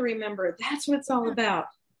other to remember. That's what it's all about.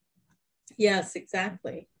 Yes,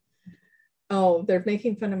 exactly. Oh, they're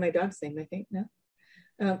making fun of my dog's name, I think. No.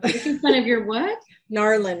 Making fun of your what?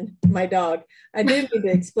 Narlin, my dog. I do need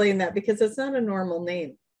to explain that because it's not a normal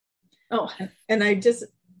name. Oh. And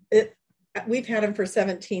we've had him for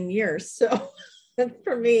 17 years. So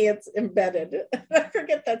for me, it's embedded. I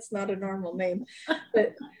forget that's not a normal name.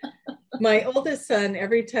 But my oldest son,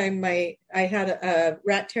 every time I had a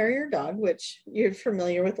rat terrier dog, which you're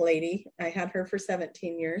familiar with, Lady. I had her for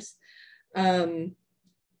 17 years.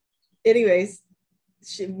 Anyways,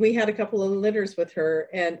 we had a couple of litters with her,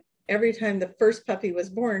 and every time the first puppy was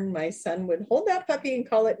born, my son would hold that puppy and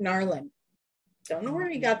call it Narlin. Don't know where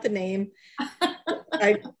he got the name.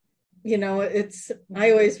 I always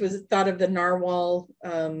thought of the narwhal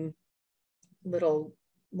little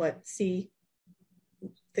sea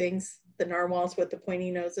things, the narwhals with the pointy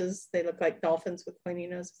noses. They look like dolphins with pointy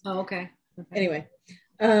noses. Oh, okay. Anyway,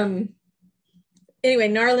 Narlin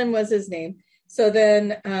was his name. So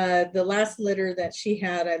then the last litter that she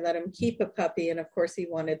had, I let him keep a puppy. And of course, he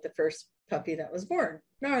wanted the first puppy that was born,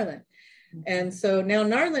 Narlin. And so now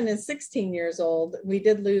Narlin is 16 years old. We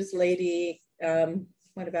did lose Lady,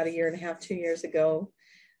 about a year and a half, 2 years ago,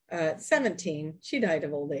 17. She died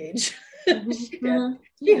of old age.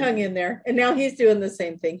 She hung in there. And now he's doing the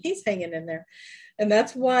same thing. He's hanging in there. And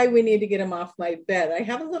that's why we need to get him off my bed. I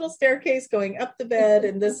have a little staircase going up the bed,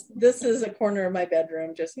 and this is a corner of my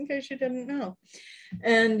bedroom, just in case you didn't know.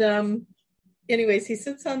 And anyways, he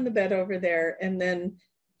sits on the bed over there, and then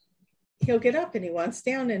he'll get up and he wants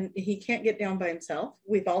down, and he can't get down by himself.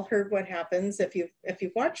 We've all heard what happens if you've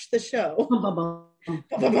watched the show.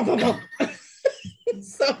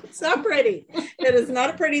 So it's not pretty. It is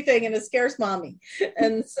not a pretty thing, and it scares mommy.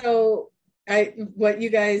 And so what you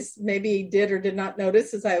guys maybe did or did not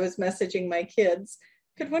notice is I was messaging my kids,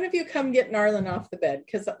 could one of you come get Narlin off the bed?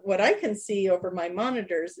 Because what I can see over my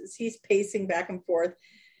monitors is he's pacing back and forth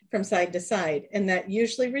from side to side, and that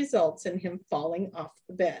usually results in him falling off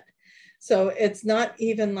the bed. So it's not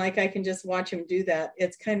even like I can just watch him do that.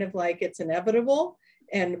 It's kind of like it's inevitable,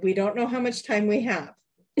 and we don't know how much time we have.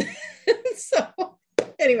 So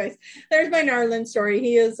anyways, there's my Narlin story.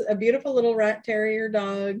 He is a beautiful little rat terrier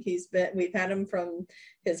dog. We've had him from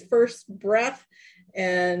his first breath,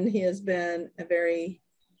 and he has been a very,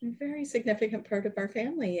 very significant part of our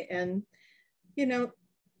family. And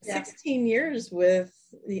 16 years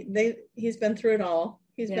he's been through it all.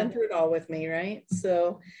 He's been through it all with me, right?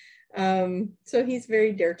 So he's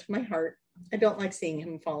very dear to my heart. I don't like seeing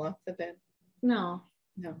him fall off the bed. No.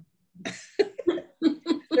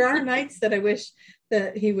 There are nights that I wish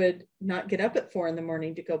that he would not get up at 4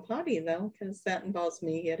 a.m. to go potty, though, because that involves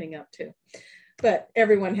me getting up too. But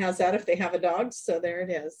everyone has that if they have a dog. So there it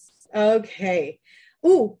is. Okay.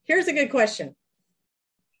 Ooh, here's a good question.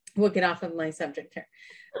 We'll get off of my subject here.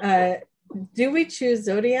 Do we choose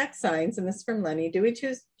zodiac signs? And this is from Lenny. Do we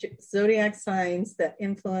choose zodiac signs that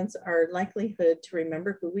influence our likelihood to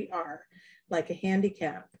remember who we are, like a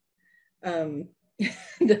handicap? I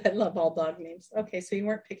love all dog names. Okay, so you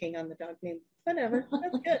weren't picking on the dog name. Whatever,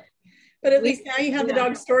 that's good. But at least now you have the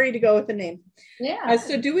dog story to go with the name. Yeah.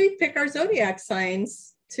 So do we pick our zodiac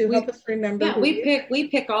signs to help us remember? Yeah, we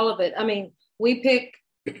pick all of it. I mean, we pick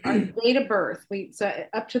our date of birth. So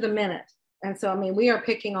up to the minute. And so, I mean, we are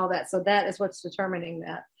picking all that. So that is what's determining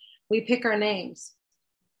that. We pick our names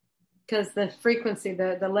because the frequency,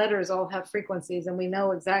 the letters all have frequencies, and we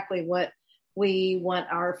know exactly what we want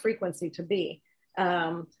our frequency to be.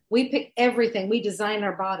 We pick everything. We design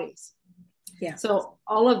our bodies. Yeah. So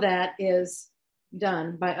all of that is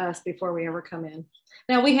done by us before we ever come in.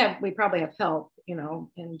 Now we probably have help,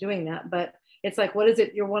 in doing that, but it's like, what is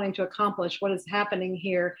it you're wanting to accomplish? What is happening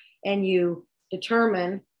here? And you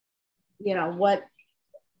determine, what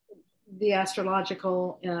the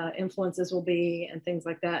astrological influences will be and things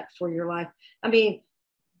like that for your life. I mean,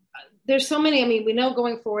 there's so many. I mean, we know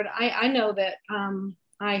going forward, I know that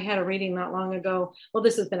I had a reading not long ago. Well,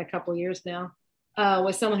 this has been a couple of years now,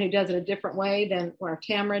 with someone who does it a different way than where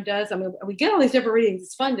Tamara does. I mean, we get all these different readings.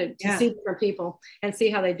 It's fun to see different people and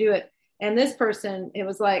see how they do it. And this person, it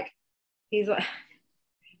was like, he's like,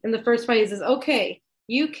 in the first phrase is, okay,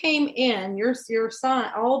 you came in, your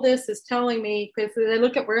sign, all this is telling me, because they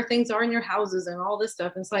look at where things are in your houses and all this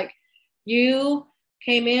stuff. And it's like, you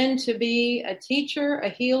came in to be a teacher, a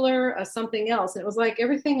healer, a something else. And it was like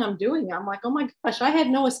everything I'm doing, I'm like, oh my gosh, I had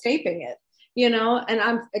no escaping it, and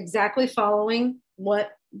I'm exactly following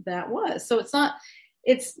what that was. So it's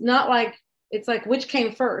not like, it's like, which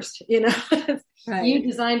came first, Right. You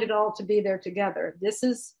designed it all to be there together. This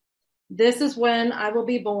is when I will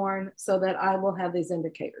be born so that I will have these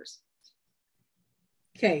indicators.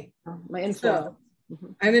 Okay. My influence.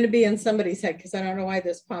 So I'm going to be in somebody's head because I don't know why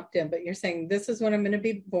this popped in, but you're saying this is when I'm going to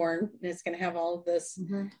be born, and it's going to have all of this,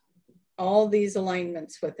 all these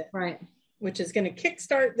alignments with it, right? Which is going to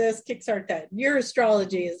kickstart this, kickstart that. Your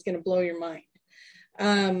astrology is going to blow your mind.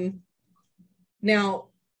 Now,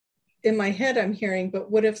 in my head, I'm hearing, but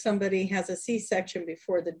what if somebody has a C-section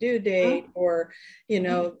before the due date, or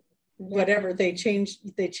whatever? They change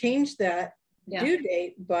that due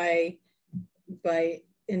date by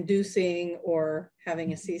inducing or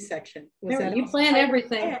having a C-section. You plan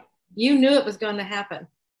everything. You knew it was going to happen.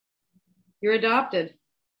 You're adopted.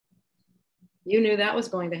 You knew that was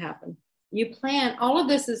going to happen. You plan. All of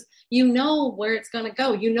this is, where it's going to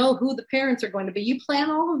go. You know who the parents are going to be. You plan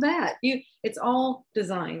all of that. It's all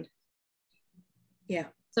designed. Yeah.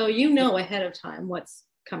 So ahead of time what's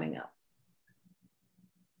coming up.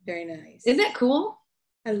 Very nice. Isn't that cool?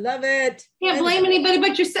 I love it. Can't blame anybody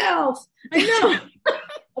but yourself. I know.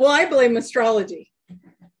 Well, I blame astrology.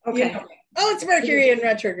 Okay. It's Mercury in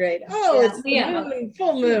retrograde. It's the moon,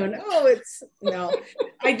 full moon. No.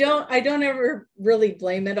 I don't ever really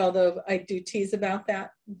blame it, although I do tease about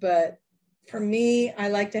that. But for me, I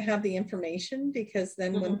like to have the information, because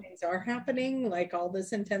then when things are happening, like all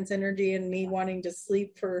this intense energy and me wanting to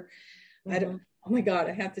sleep for, oh my God,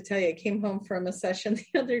 I have to tell you, I came home from a session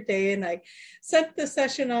the other day and I sent the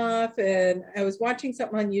session off, and I was watching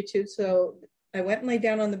something on YouTube. So I went and lay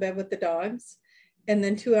down on the bed with the dogs. And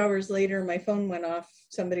then 2 hours later, my phone went off.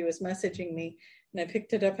 Somebody was messaging me, and I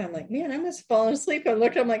picked it up. I'm like, man, I must have fallen asleep. I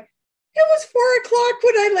looked, I'm like, it was 4 o'clock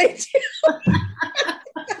when I lay down.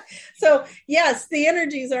 So yes, the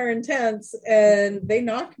energies are intense and they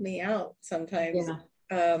knock me out sometimes.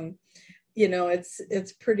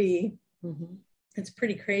 It's pretty, it's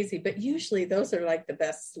pretty crazy, but usually those are like the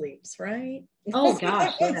best sleeps, right? Oh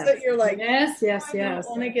gosh. That you're like, yes. I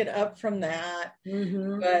want to get up from that.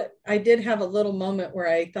 But I did have a little moment where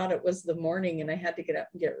I thought it was the morning and I had to get up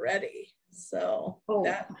and get ready. So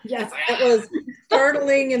that was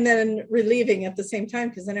startling and then relieving at the same time,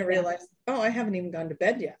 because then I realized, I haven't even gone to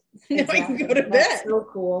bed yet. Exactly. I can go to bed. That's so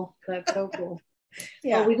cool.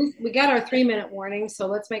 Yeah. Well, we got our 3-minute warning, so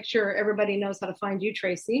let's make sure everybody knows how to find you,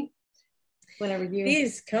 Tracie. Whenever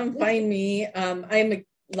please come find me. I'm a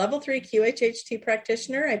level 3 QHHT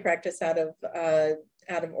practitioner. I practice out of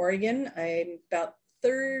Oregon. I'm about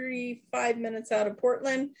 35 minutes out of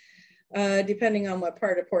Portland, depending on what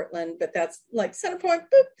part of Portland, but that's like center point.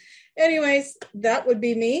 Boop. Anyways, that would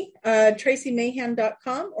be me.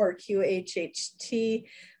 TracieMahan.com or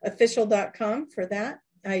QHHTofficial.com for that.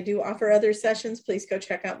 I do offer other sessions. Please go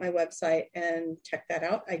check out my website and check that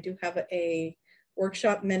out. I do have a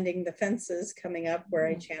workshop, Mending the Fences, coming up where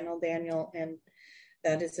I channel Daniel, and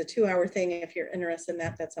that is a 2-hour thing. If you're interested in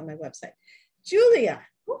that, that's on my website. Julia,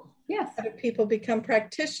 yes. How do people become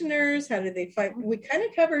practitioners? How do they fight? We kind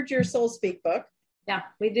of covered your Soul Speak book. Yeah,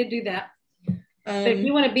 we did do that. But if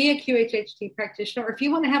you want to be a QHHT practitioner, or if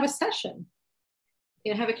you want to have a session,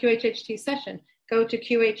 have a QHHT session, go to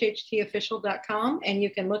QHHTofficial.com and you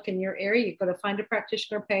can look in your area. You go to find a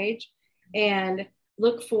practitioner page and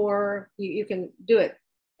look for, you can do it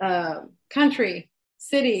country,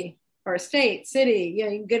 city, or state, city. You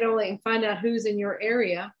can get only and find out who's in your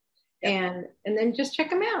area, and then just check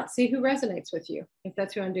them out. See who resonates with you, if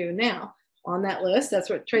that's what you want to do. Now, on that list, that's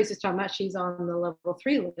what Tracie's talking about. She's on the level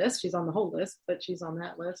 3 list. She's on the whole list, but she's on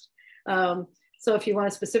that list. So if you want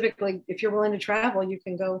to specifically, if you're willing to travel, you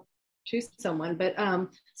can go choose someone. But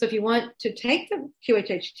so if you want to take the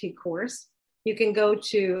QHHT course, you can go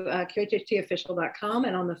to QHHTofficial.com,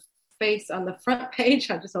 and on the front page,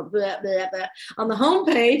 I just on the home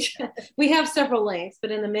page, we have several links, but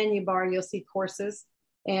in the menu bar, you'll see courses,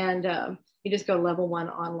 and you just go to level 1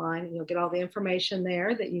 online, and you'll get all the information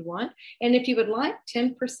there that you want. And if you would like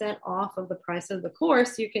 10% off of the price of the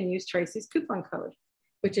course, you can use Tracie's coupon code,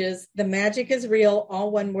 which is The Magic is Real,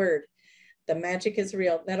 all one word. The Magic is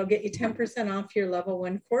Real. That'll get you 10% off your level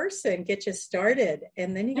 1 course and get you started.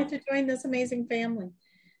 And then you get to join this amazing family.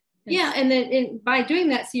 Yeah. And then by doing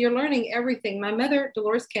that, so you're learning everything. My mother,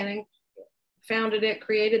 Dolores Canning, founded it,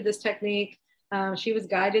 created this technique. She was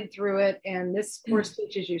guided through it. And this course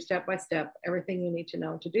teaches you step by step everything you need to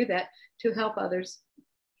know to do that, to help others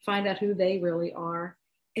find out who they really are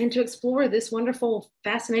and to explore this wonderful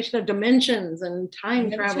fascination of dimensions and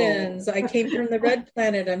time travel. I came from the red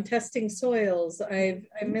planet. I'm testing soils. I'm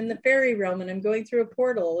in the fairy realm, and I'm going through a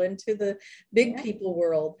portal into the big people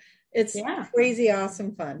world. It's crazy,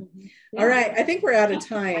 awesome fun. All right. I think we're out of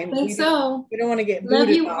time. I think so. We don't want to get Love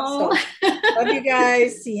booted you off. all. So. Love you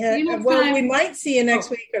guys. See you. Well, we might see you next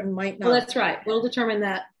week or might not. Well, that's right. We'll determine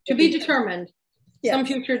that. To be determined. Some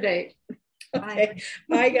future date. Okay.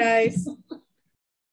 Bye guys.